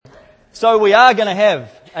So we are going to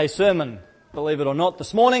have a sermon, believe it or not,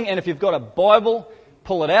 this morning. And if you've got a Bible,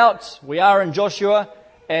 pull it out. We are in Joshua,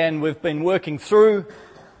 and we've been working through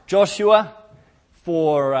Joshua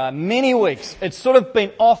for many weeks. It's sort of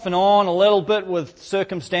been off and on a little bit with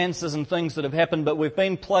circumstances and things that have happened, but we've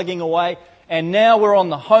been plugging away. And now we're on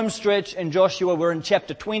the home stretch in Joshua. We're in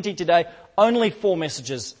chapter 20 today. Only 4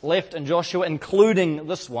 messages left in Joshua, including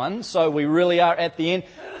this one. So we really are at the end.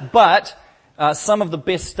 But some of the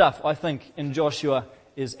best stuff, I think, in Joshua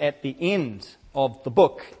is at the end of the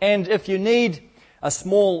book. And if you need a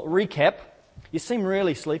small recap, you seem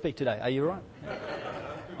really sleepy today. Are you right?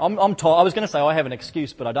 I'm tired. I was going to say I have an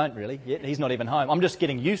excuse, but I don't really yet. He's not even home. I'm just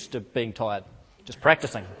getting used to being tired, just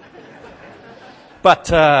practicing.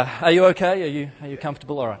 But are you okay? Are you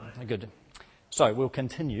comfortable? All right, good. So we'll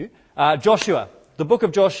continue. Joshua, the book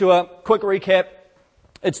of Joshua. Quick recap.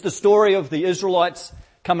 It's the story of the Israelites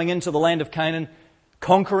coming into the land of Canaan,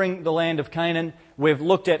 conquering the land of Canaan. We've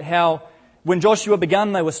looked at how when Joshua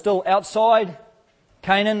began, they were still outside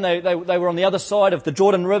Canaan. They were on the other side of the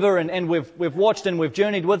Jordan River, and we've watched and we've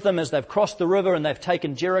journeyed with them as they've crossed the river and they've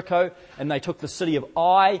taken Jericho and they took the city of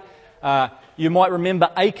Ai. You might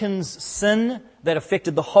remember Achan's sin that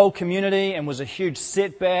affected the whole community and was a huge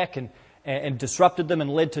setback and disrupted them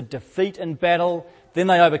and led to defeat in battle. Then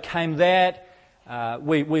they overcame that.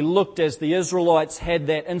 We looked as the Israelites had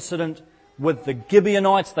that incident with the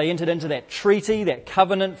Gibeonites. They entered into that treaty, that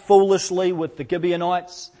covenant foolishly with the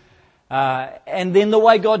Gibeonites. And then the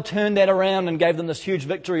way God turned that around and gave them this huge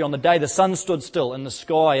victory on the day the sun stood still in the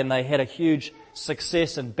sky and they had a huge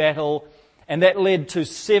success in battle. And that led to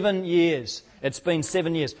 7 years. It's been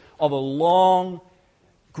 7 years of a long,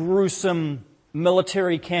 gruesome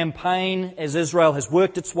military campaign as Israel has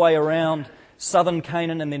worked its way around southern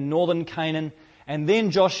Canaan and then northern Canaan. And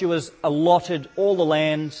then Joshua's allotted all the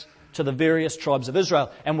lands to the various tribes of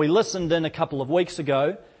Israel. And we listened in a couple of weeks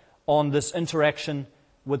ago on this interaction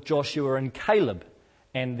with Joshua and Caleb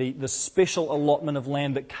and the special allotment of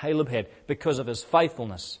land that Caleb had because of his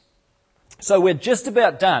faithfulness. So we're just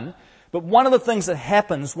about done. But one of the things that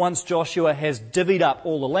happens once Joshua has divvied up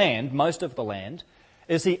all the land, most of the land,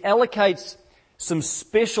 is he allocates some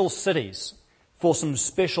special cities for some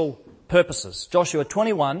special purposes. Joshua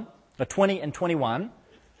 20 and 21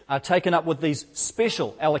 are taken up with these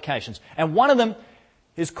special allocations. And one of them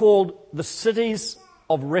is called the cities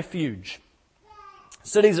of refuge.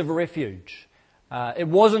 Cities of refuge. It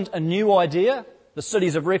wasn't a new idea. The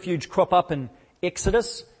cities of refuge crop up in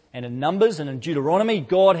Exodus and in Numbers and in Deuteronomy.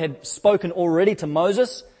 God had spoken already to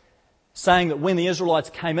Moses, saying that when the Israelites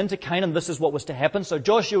came into Canaan, this is what was to happen. So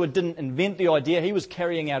Joshua didn't invent the idea. He was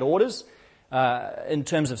carrying out orders in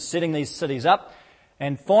terms of setting these cities up.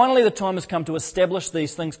 And finally, the time has come to establish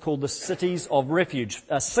these things called the cities of refuge.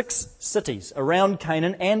 6 cities around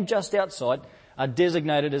Canaan and just outside are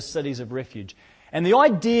designated as cities of refuge. And the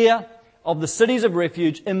idea of the cities of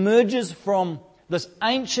refuge emerges from this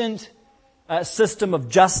ancient system of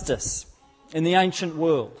justice in the ancient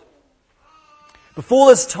world. Before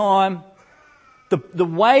this time, the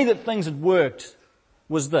way that things had worked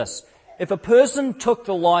was this. If a person took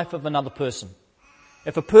the life of another person,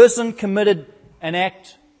 if a person committed an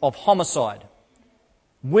act of homicide,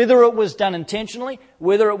 whether it was done intentionally,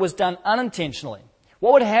 whether it was done unintentionally,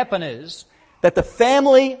 what would happen is that the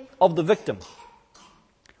family of the victim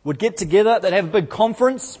would get together, they'd have a big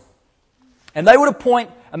conference, and they would appoint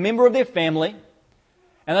a member of their family,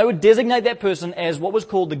 and they would designate that person as what was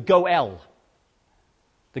called the Goel.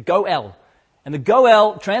 The Goel. And the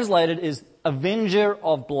Goel, translated, is avenger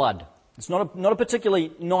of blood. It's not a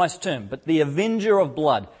particularly nice term, but the avenger of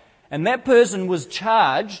blood. And that person was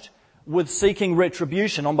charged with seeking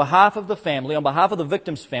retribution on behalf of the family, on behalf of the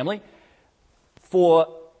victim's family, for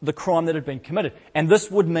the crime that had been committed. And this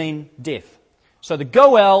would mean death. So the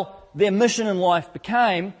Goel, their mission in life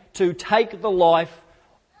became to take the life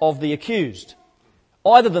of the accused.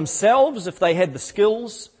 Either themselves, if they had the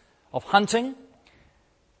skills of hunting,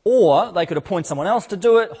 or they could appoint someone else to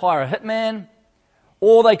do it, hire a hitman,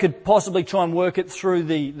 or they could possibly try and work it through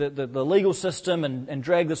the legal system and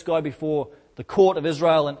drag this guy before the court of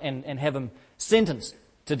Israel and have him sentenced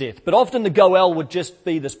to death. But often the Goel would just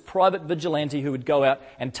be this private vigilante who would go out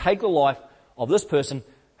and take the life of this person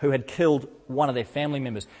who had killed one of their family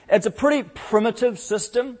members. It's a pretty primitive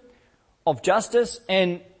system of justice,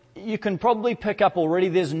 and you can probably pick up already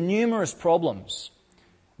there's numerous problems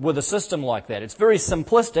with a system like that. It's very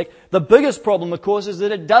simplistic. The biggest problem, of course, is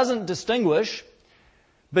that it doesn't distinguish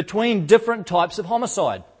between different types of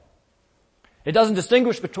homicide. It doesn't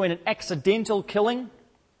distinguish between an accidental killing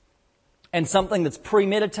and something that's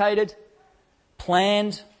premeditated,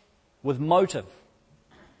 planned, with motive.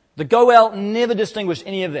 The Goel never distinguished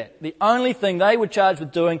any of that. The only thing they were charged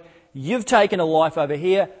with doing, you've taken a life over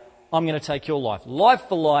here, I'm going to take your life. Life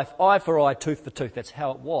for life, eye for eye, tooth for tooth. That's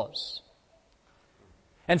how it was.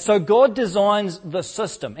 And so God designs the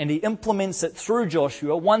system and He implements it through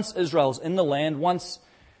Joshua once Israel's in the land, once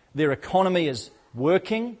their economy is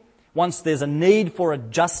working, once there's a need for a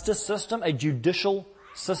justice system, a judicial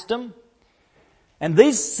system. And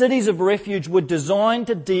these cities of refuge were designed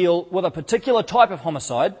to deal with a particular type of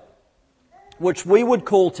homicide, which we would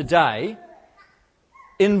call today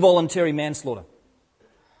involuntary manslaughter.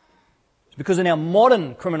 Because in our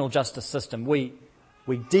modern criminal justice system, we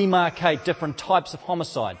demarcate different types of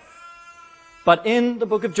homicide. But in the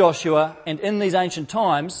book of Joshua and in these ancient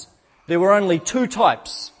times, there were only two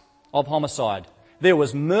types of homicide. There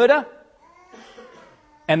was murder,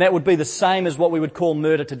 and that would be the same as what we would call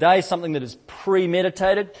murder today, something that is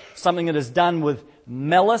premeditated, something that is done with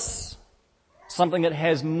malice, something that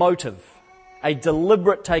has motive, a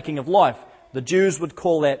deliberate taking of life. The Jews would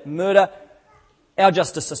call that murder. Our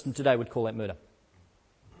justice system today would call that murder.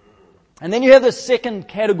 And then you have the second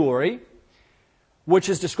category, which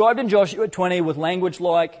is described in Joshua 20 with language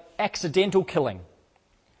like accidental killing,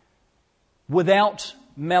 without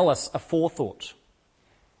malice aforethought.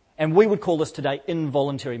 And we would call this today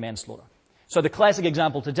involuntary manslaughter. So the classic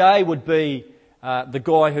example today would be the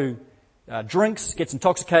guy who drinks, gets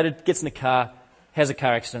intoxicated, gets in a car, has a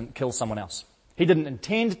car accident, kills someone else. He didn't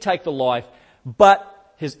intend to take the life,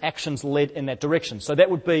 but his actions led in that direction. So that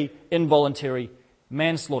would be involuntary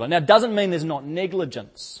manslaughter. Now, it doesn't mean there's not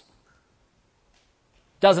negligence.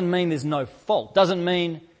 Doesn't mean there's no fault. Doesn't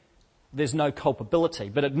mean there's no culpability.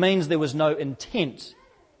 But it means there was no intent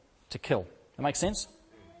to kill. That makes sense?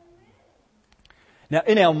 Now,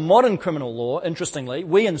 in our modern criminal law, interestingly,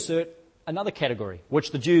 we insert another category,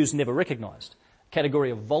 which the Jews never recognised, category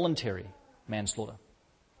of voluntary manslaughter.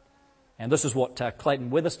 And this is what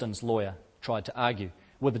Clayton Weatherston's lawyer tried to argue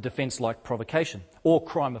with a defence like provocation or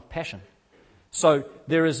crime of passion. So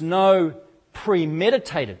there is no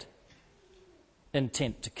premeditated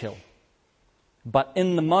intent to kill. But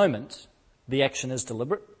in the moment, the action is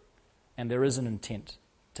deliberate and there is an intent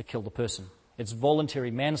to kill the person. It's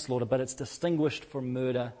voluntary manslaughter, but it's distinguished from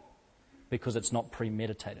murder because it's not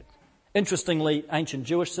premeditated. Interestingly, ancient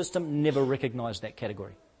Jewish system never recognised that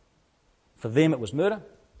category. For them it was murder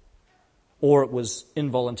or it was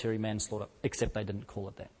involuntary manslaughter, except they didn't call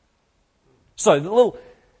it that. So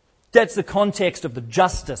that's the context of the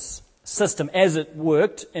justice system as it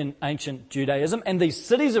worked in ancient Judaism. And these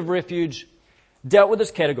cities of refuge dealt with this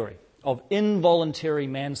category of involuntary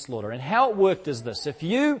manslaughter. And how it worked is this. If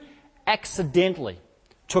you accidentally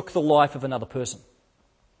took the life of another person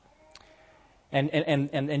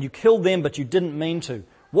and you killed them but you didn't mean to,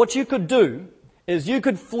 what you could do is you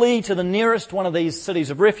could flee to the nearest one of these cities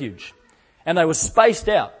of refuge. And they were spaced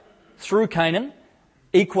out through Canaan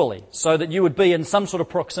equally, so that you would be in some sort of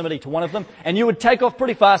proximity to one of them, and you would take off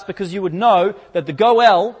pretty fast because you would know that the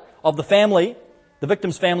goel of the family, the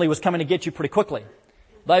victim's family, was coming to get you pretty quickly.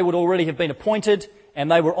 They would already have been appointed,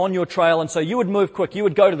 and they were on your trail, and so you would move quick. You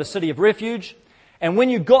would go to the city of refuge, and when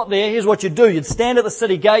you got there, here's what you'd do. You'd stand at the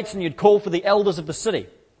city gates and you'd call for the elders of the city.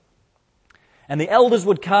 And the elders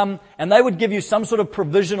would come, and they would give you some sort of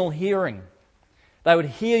provisional hearing. They would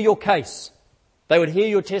hear your case. They would hear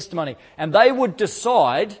your testimony. And they would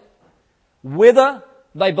decide whether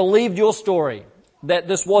they believed your story, that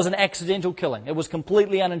this was an accidental killing. It was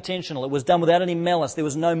completely unintentional. It was done without any malice. There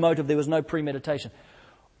was no motive. There was no premeditation.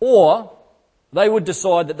 Or they would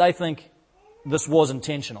decide that they think this was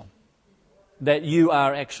intentional, that you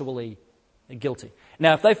are actually guilty.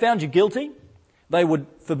 Now, if they found you guilty, they would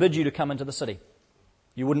forbid you to come into the city.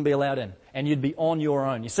 You wouldn't be allowed in, and you'd be on your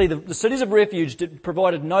own. You see, the cities of refuge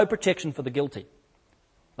provided no protection for the guilty.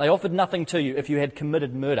 They offered nothing to you if you had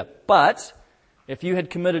committed murder. But if you had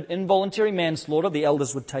committed involuntary manslaughter, the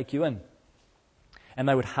elders would take you in. And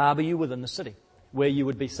they would harbour you within the city, where you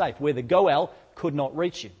would be safe, where the goel could not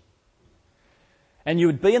reach you. And you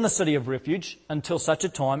would be in the city of refuge until such a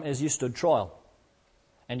time as you stood trial.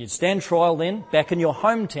 And you'd stand trial then, back in your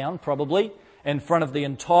hometown probably, in front of the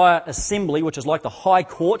entire assembly, which is like the High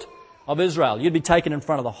Court of Israel. You'd be taken in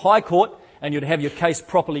front of the High Court and you'd have your case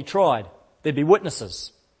properly tried. There'd be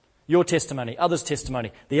witnesses, your testimony, others'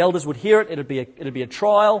 testimony. The elders would hear it, it'd be a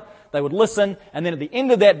trial, they would listen, and then at the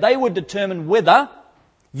end of that they would determine whether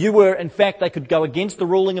you were, in fact, they could go against the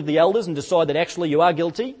ruling of the elders and decide that actually you are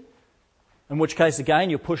guilty, in which case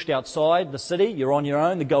again you're pushed outside the city, you're on your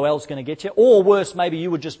own, the goel's going to get you, or worse, maybe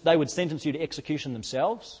they would sentence you to execution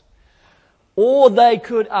themselves. Or they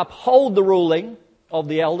could uphold the ruling of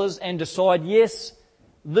the elders and decide, yes,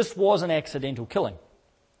 this was an accidental killing.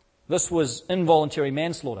 This was involuntary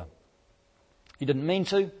manslaughter. You didn't mean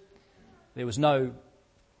to. There was no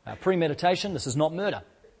premeditation. This is not murder.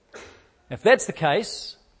 If that's the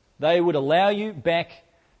case, they would allow you back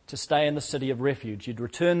to stay in the city of refuge. You'd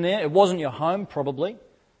return there. It wasn't your home, probably.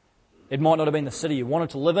 It might not have been the city you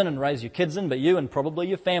wanted to live in and raise your kids in, but you and probably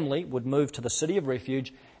your family would move to the city of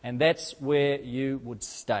refuge, and that's where you would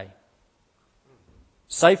stay.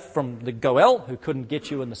 Safe from the Goel, who couldn't get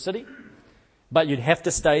you in the city, but you'd have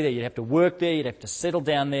to stay there. You'd have to work there. You'd have to settle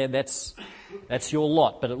down there. That's your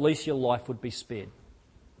lot, but at least your life would be spared.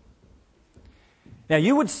 Now,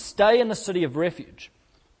 you would stay in the city of refuge.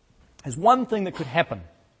 There's one thing that could happen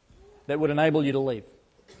that would enable you to leave.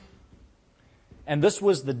 And this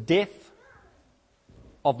was the death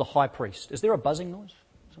of the high priest. Is there a buzzing noise?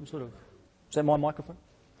 Is that my microphone?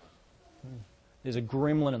 There's a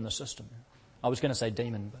gremlin in the system. I was going to say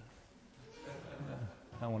demon, but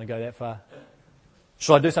I don't want to go that far.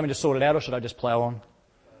 Should I do something to sort it out, or should I just plough on?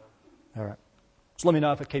 All right. Just let me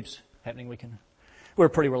know if it keeps happening. We're a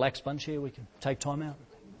pretty relaxed bunch here. We can take time out.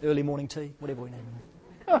 Early morning tea, whatever we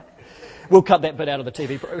need. We'll cut that bit out of the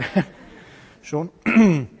TV program.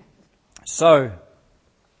 Sean? So,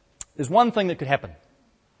 there's one thing that could happen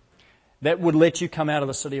that would let you come out of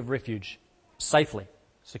the city of refuge safely,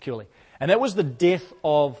 securely. And that was the death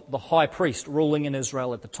of the high priest ruling in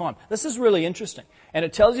Israel at the time. This is really interesting. And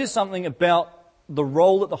it tells you something about the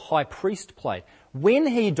role that the high priest played. When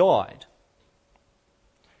he died,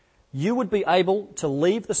 you would be able to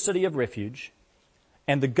leave the city of refuge,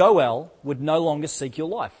 and the Goel would no longer seek your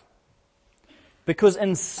life. Because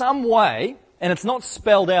in some way, and it's not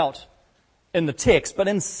spelled out in the text, but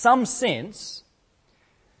in some sense,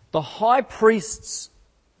 the high priest's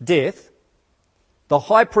death, the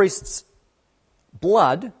high priest's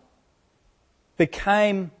blood,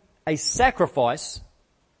 became a sacrifice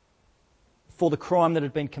for the crime that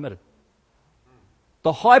had been committed.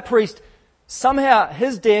 The high priest, somehow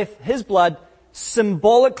his death, his blood,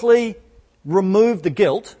 symbolically removed the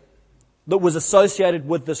guilt that was associated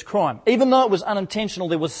with this crime. Even though it was unintentional,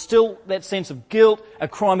 there was still that sense of guilt. A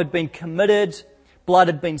crime had been committed. Blood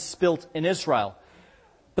had been spilt in Israel.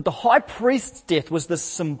 But the high priest's death was this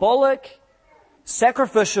symbolic,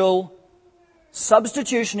 sacrificial,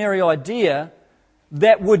 substitutionary idea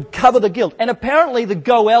that would cover the guilt. And apparently the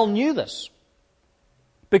Goel knew this.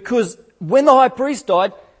 Because when the high priest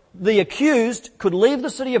died, the accused could leave the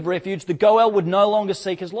city of refuge. The Goel would no longer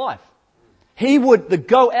seek his life. The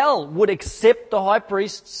Goel would accept the high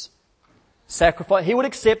priest's sacrifice. He would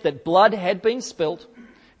accept that blood had been spilt,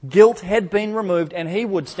 guilt had been removed, and he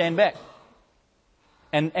would stand back.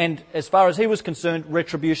 And as far as he was concerned,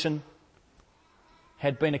 retribution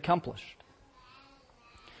had been accomplished.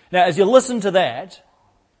 Now, as you listen to that,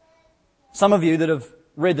 some of you that have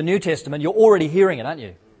read the New Testament, you're already hearing it, aren't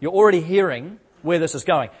you? You're already hearing where this is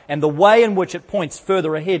going and the way in which it points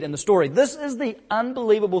further ahead in the story. This is the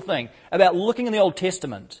unbelievable thing about looking in the Old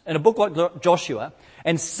Testament, in a book like Joshua,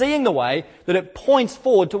 and seeing the way that it points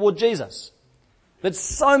forward toward Jesus. That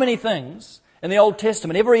so many things in the Old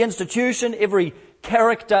Testament, every institution, every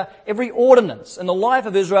character, every ordinance in the life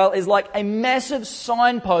of Israel is like a massive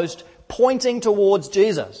signpost pointing towards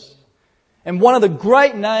Jesus. And one of the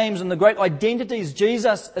great names and the great identities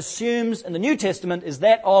Jesus assumes in the New Testament is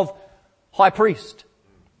that of high priest.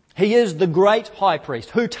 He is the great high priest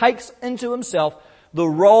who takes into himself the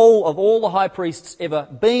role of all the high priests ever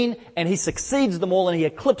been, and he succeeds them all and he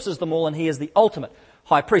eclipses them all, and he is the ultimate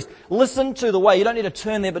high priest. Listen to the way, you don't need to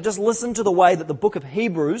turn there, but just listen to the way that the book of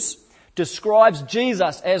Hebrews describes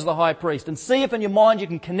Jesus as the high priest, and see if in your mind you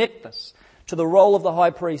can connect this to the role of the high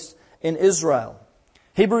priest in Israel.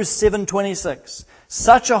 Hebrews 7:26.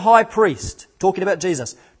 Such a high priest, talking about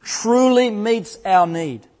Jesus, truly meets our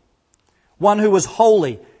need. One who was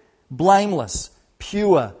holy, blameless,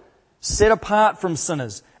 pure, set apart from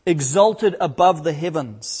sinners, exalted above the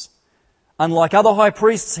heavens. Unlike other high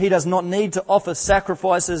priests, he does not need to offer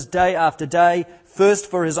sacrifices day after day, first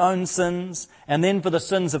for his own sins and then for the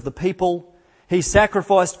sins of the people. He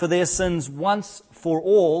sacrificed for their sins once for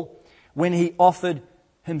all when he offered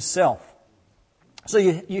himself. So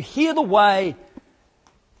you hear the way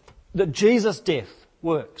that Jesus' death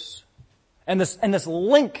works. And this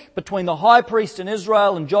link between the high priest in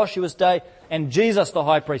Israel in Joshua's day and Jesus the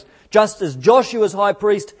high priest. Just as Joshua's high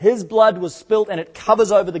priest, his blood was spilt and it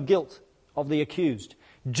covers over the guilt of the accused.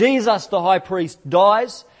 Jesus the high priest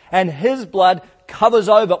dies and his blood covers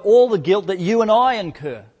over all the guilt that you and I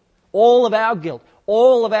incur. All of our guilt,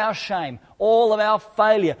 all of our shame, all of our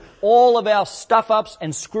failure, all of our stuff-ups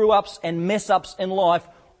and screw-ups and mess-ups in life,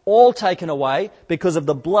 all taken away because of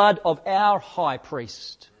the blood of our high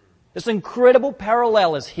priest. This incredible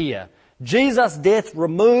parallel is here. Jesus' death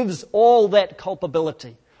removes all that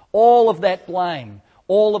culpability, all of that blame,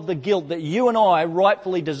 all of the guilt that you and I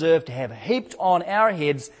rightfully deserve to have heaped on our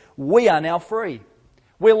heads. We are now free.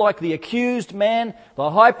 We're like the accused man.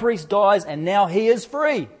 The high priest dies and now he is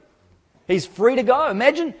free. He's free to go.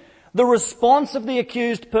 Imagine the response of the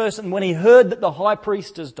accused person when he heard that the high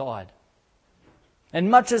priest has died. And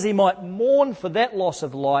much as he might mourn for that loss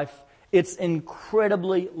of life, it's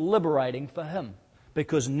incredibly liberating for him,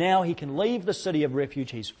 because now he can leave the city of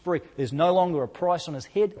refuge. He's free. There's no longer a price on his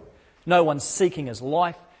head. No one's seeking his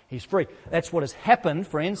life. He's free. That's what has happened,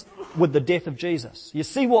 friends, with the death of Jesus. You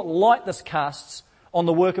see what light this casts on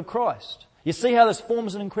the work of Christ. You see how this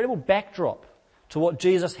forms an incredible backdrop to what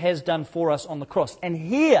Jesus has done for us on the cross. And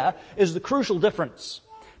here is the crucial difference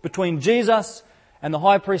between Jesus and the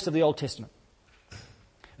high priest of the Old Testament.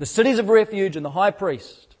 The cities of refuge and the high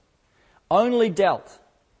priest only dealt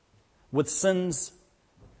with sins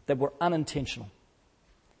that were unintentional.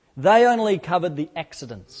 They only covered the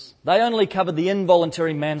accidents. They only covered the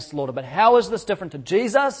involuntary manslaughter. But how is this different to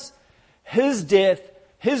Jesus? His death,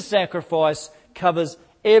 His sacrifice covers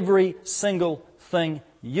every single thing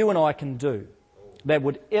you and I can do that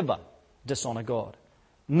would ever dishonor God.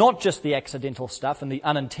 Not just the accidental stuff and the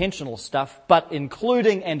unintentional stuff, but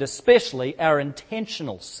including and especially our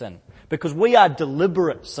intentional sin. Because we are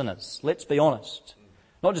deliberate sinners, let's be honest.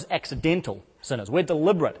 Not just accidental sinners, we're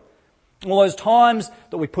deliberate. All those times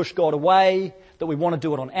that we push God away, that we want to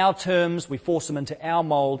do it on our terms, we force Him into our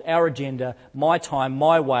mold, our agenda, my time,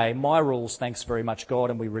 my way, my rules, thanks very much God,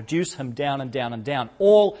 and we reduce Him down and down and down.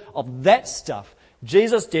 All of that stuff,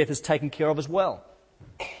 Jesus' death is taken care of as well.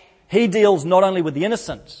 He deals not only with the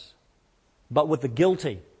innocent, but with the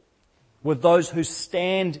guilty, with those who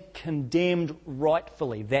stand condemned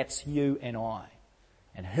rightfully. That's you and I.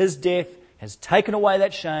 And His death has taken away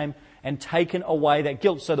that shame and taken away that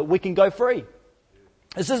guilt so that we can go free.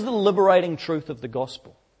 This is the liberating truth of the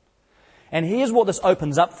gospel. And here's what this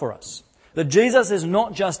opens up for us. That Jesus is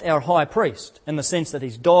not just our high priest in the sense that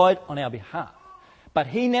He's died on our behalf, but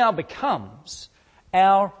He now becomes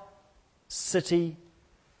our city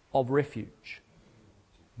of refuge.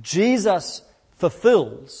 Jesus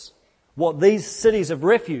fulfills what these cities of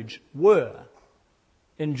refuge were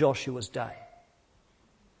in Joshua's day.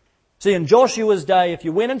 See, in Joshua's day, if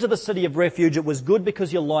you went into the city of refuge, it was good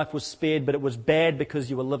because your life was spared, but it was bad because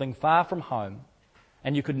you were living far from home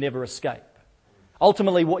and you could never escape.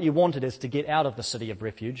 Ultimately, what you wanted is to get out of the city of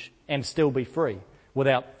refuge and still be free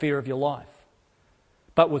without fear of your life.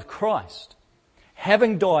 But with Christ,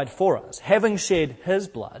 having died for us, having shed His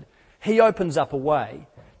blood, He opens up a way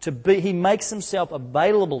to be, He makes Himself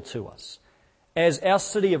available to us as our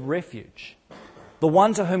city of refuge. The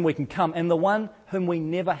one to whom we can come and the one whom we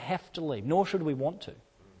never have to leave, nor should we want to.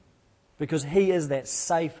 Because He is that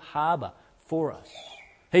safe harbour for us.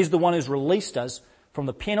 He's the one who's released us from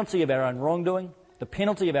the penalty of our own wrongdoing, the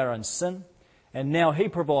penalty of our own sin, and now He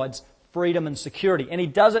provides freedom and security. And He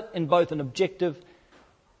does it in both an objective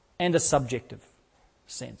and a subjective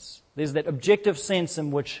sense. There's that objective sense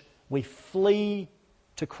in which we flee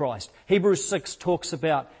to Christ. Hebrews 6 talks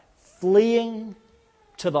about fleeing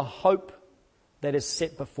to the hope that is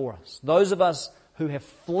set before us. Those of us who have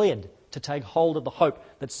fled to take hold of the hope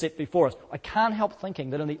that's set before us. I can't help thinking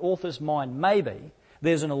that in the author's mind, maybe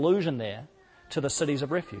there's an allusion there to the cities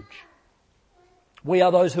of refuge. We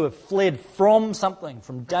are those who have fled from something,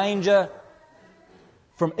 from danger,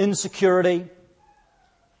 from insecurity,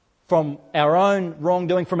 from our own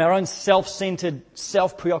wrongdoing, from our own self-centered,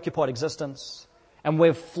 self-preoccupied existence, and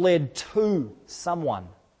we've fled to someone.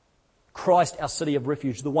 Christ, our city of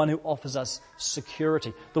refuge, the one who offers us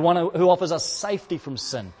security, the one who offers us safety from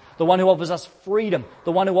sin, the one who offers us freedom,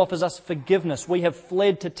 the one who offers us forgiveness. We have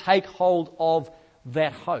fled to take hold of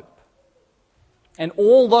that hope. And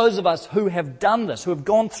all those of us who have done this, who have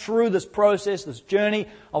gone through this process, this journey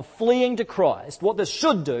of fleeing to Christ, what this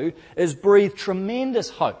should do is breathe tremendous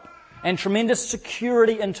hope and tremendous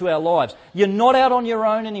security into our lives. You're not out on your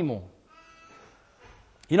own anymore.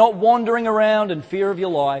 You're not wandering around in fear of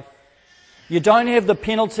your life. You don't have the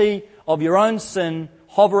penalty of your own sin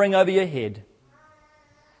hovering over your head.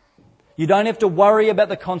 You don't have to worry about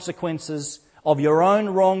the consequences of your own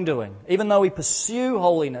wrongdoing. Even though we pursue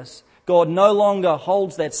holiness, God no longer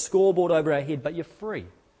holds that scoreboard over our head, but you're free.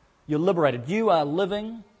 You're liberated. You are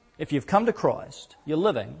living, if you've come to Christ, you're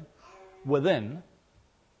living within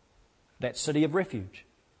that city of refuge.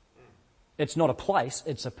 It's not a place,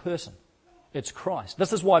 it's a person. It's Christ.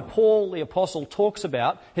 This is why Paul the Apostle talks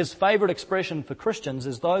about his favourite expression for Christians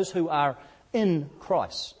is those who are in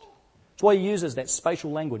Christ. That's why he uses that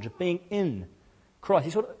spatial language of being in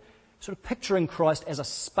Christ. sort of picturing Christ as a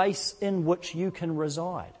space in which you can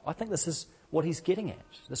reside. I think this is what he's getting at.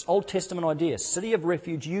 This Old Testament idea, city of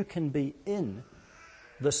refuge, you can be in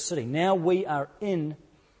this city. Now we are in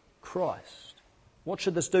Christ. What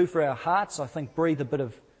should this do for our hearts? I think breathe a bit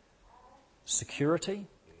of security,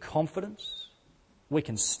 confidence. We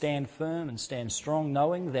can stand firm and stand strong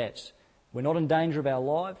knowing that we're not in danger of our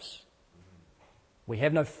lives. We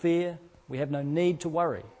have no fear. We have no need to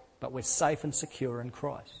worry, but we're safe and secure in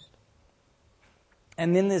Christ.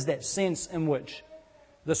 And then there's that sense in which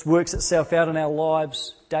this works itself out in our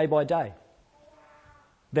lives day by day.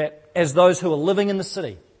 That as those who are living in the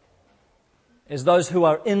city, as those who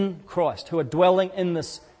are in Christ, who are dwelling in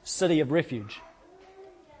this city of refuge,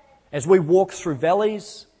 as we walk through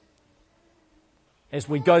valleys, as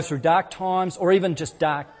we go through dark times, or even just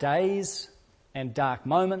dark days and dark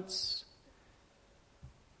moments,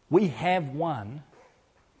 we have one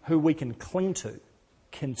who we can cling to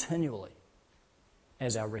continually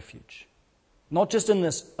as our refuge. Not just in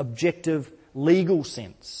this objective, legal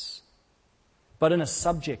sense, but in a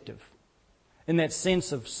subjective, in that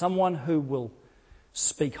sense of someone who will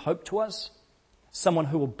speak hope to us, someone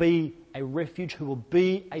who will be a refuge, who will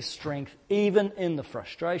be a strength, even in the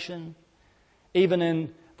frustration, even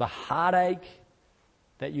in the heartache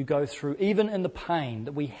that you go through, even in the pain,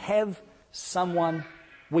 that we have someone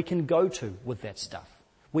we can go to with that stuff.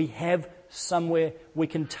 We have somewhere we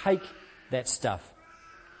can take that stuff.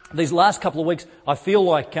 These last couple of weeks, I feel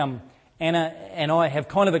like Anna and I have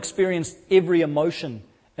kind of experienced every emotion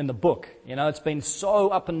in the book. You know, it's been so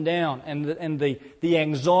up and down, and the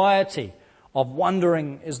anxiety of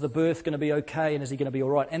wondering, is the birth going to be okay and is he going to be all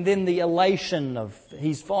right? And then the elation of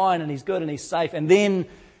he's fine and he's good and he's safe. And then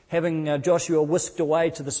having Joshua whisked away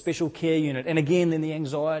to the special care unit. And again, then the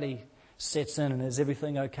anxiety sets in, and is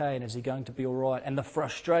everything okay and is he going to be all right? And the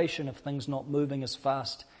frustration of things not moving as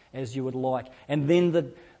fast as you would like. And then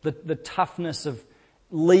the toughness of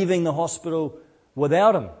leaving the hospital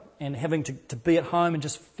without him and having to be at home and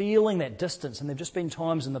just feeling that distance. And there have just been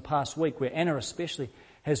times in the past week where Anna especially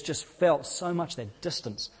has just felt so much that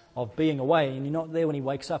distance of being away, and you're not there when he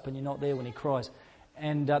wakes up and you're not there when he cries.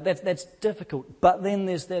 And that's difficult. But then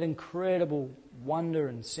there's that incredible wonder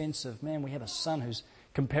and sense of, man, we have a son who's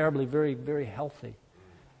comparably very, very healthy.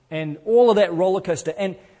 And all of that roller coaster.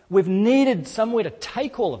 And we've needed somewhere to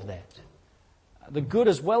take all of that, the good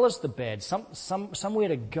as well as the bad, somewhere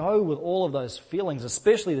to go with all of those feelings,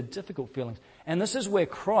 especially the difficult feelings. And this is where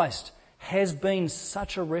Christ has been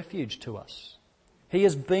such a refuge to us. He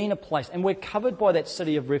has been a place, and we're covered by that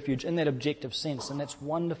city of refuge in that objective sense, and that's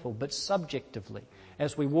wonderful. But subjectively,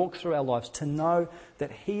 as we walk through our lives, to know that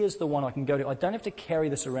He is the one I can go to. I don't have to carry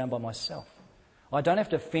this around by myself. I don't have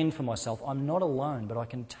to fend for myself. I'm not alone, but I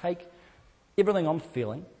can take everything I'm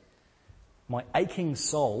feeling, my aching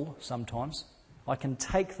soul sometimes, I can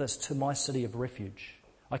take this to my city of refuge.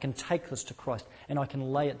 I can take this to Christ, and I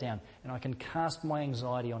can lay it down, and I can cast my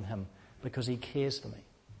anxiety on Him because He cares for me,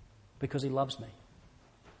 because He loves me.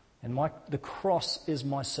 And the cross is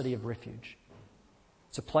my city of refuge.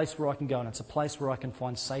 It's a place where I can go, and it's a place where I can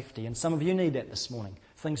find safety. And some of you need that this morning,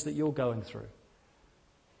 things that you're going through.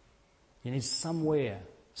 You need somewhere,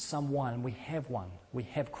 someone, and we have one. We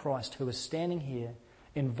have Christ who is standing here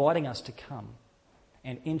inviting us to come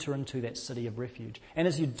and enter into that city of refuge. And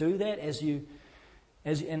as you do that,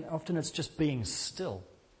 and often it's just being still.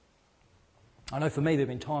 I know for me there have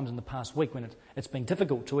been times in the past week when it's been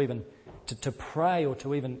difficult to even to pray or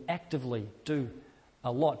to even actively do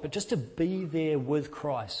a lot, but just to be there with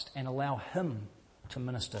Christ and allow Him to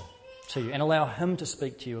minister to you and allow Him to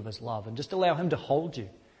speak to you of His love and just allow Him to hold you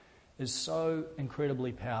is so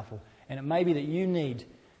incredibly powerful. And it may be that you need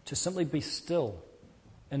to simply be still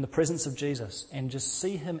in the presence of Jesus and just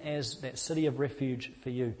see Him as that city of refuge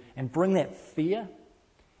for you and bring that fear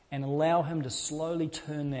and allow Him to slowly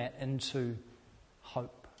turn that into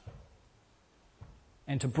hope.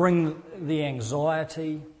 And to bring the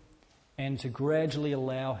anxiety and to gradually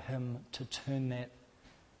allow Him to turn that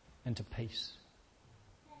into peace.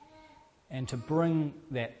 And to bring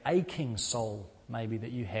that aching soul maybe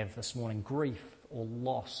that you have this morning, grief or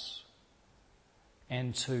loss,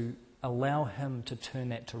 and to allow Him to turn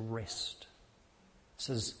that to rest. This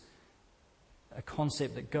is a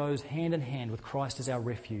concept that goes hand in hand with Christ as our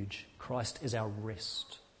refuge. Christ is our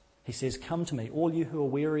rest. He says, come to me, all you who are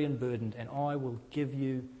weary and burdened, and I will give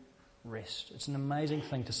you rest. It's an amazing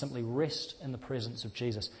thing to simply rest in the presence of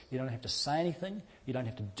Jesus. You don't have to say anything. You don't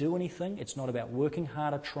have to do anything. It's not about working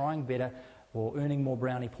harder, trying better, or earning more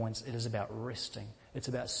brownie points. It is about resting. It's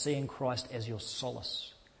about seeing Christ as your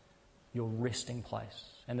solace, your resting place.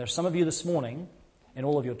 And there are some of you this morning, in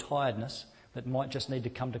all of your tiredness, that might just need to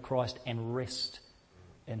come to Christ and rest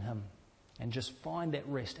in Him. And just find that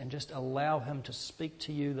rest and just allow Him to speak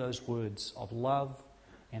to you those words of love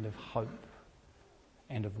and of hope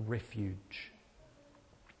and of refuge.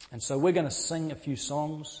 And so we're going to sing a few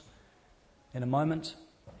songs in a moment,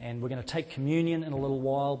 and we're going to take communion in a little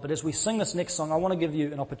while. But as we sing this next song, I want to give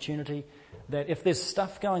you an opportunity that if there's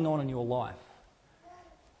stuff going on in your life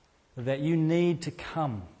that you need to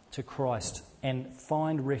come to Christ and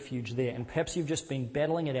find refuge there, and perhaps you've just been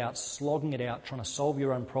battling it out, slogging it out, trying to solve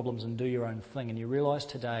your own problems and do your own thing, and you realise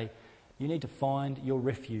today you need to find your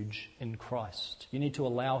refuge in Christ. You need to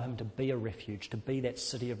allow Him to be a refuge, to be that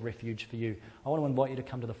city of refuge for you. I want to invite you to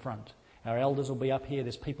come to the front. Our elders will be up here.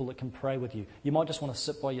 There's people that can pray with you. You might just want to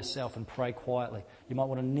sit by yourself and pray quietly. You might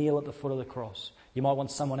want to kneel at the foot of the cross. You might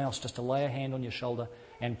want someone else just to lay a hand on your shoulder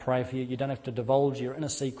and pray for you. You don't have to divulge your inner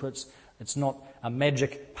secrets. It's not a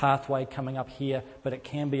magic pathway coming up here, but it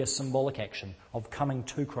can be a symbolic action of coming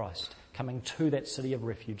to Christ, coming to that city of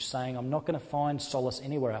refuge, saying, I'm not going to find solace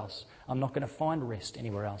anywhere else. I'm not going to find rest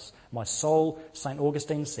anywhere else. My soul, St.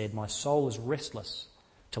 Augustine said, my soul is restless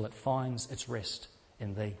till it finds its rest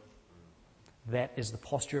in Thee. That is the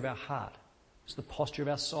posture of our heart. It's the posture of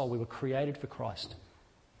our soul. We were created for Christ,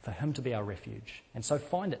 for Him to be our refuge. And so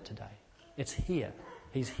find it today. It's here.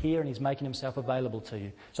 He's here and He's making Himself available to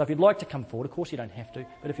you. So if you'd like to come forward, of course you don't have to,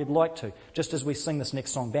 but if you'd like to, just as we sing this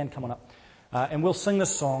next song, band, come on up. And we'll sing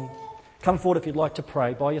this song. Come forward if you'd like to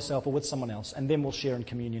pray by yourself or with someone else, and then we'll share in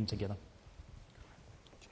communion together.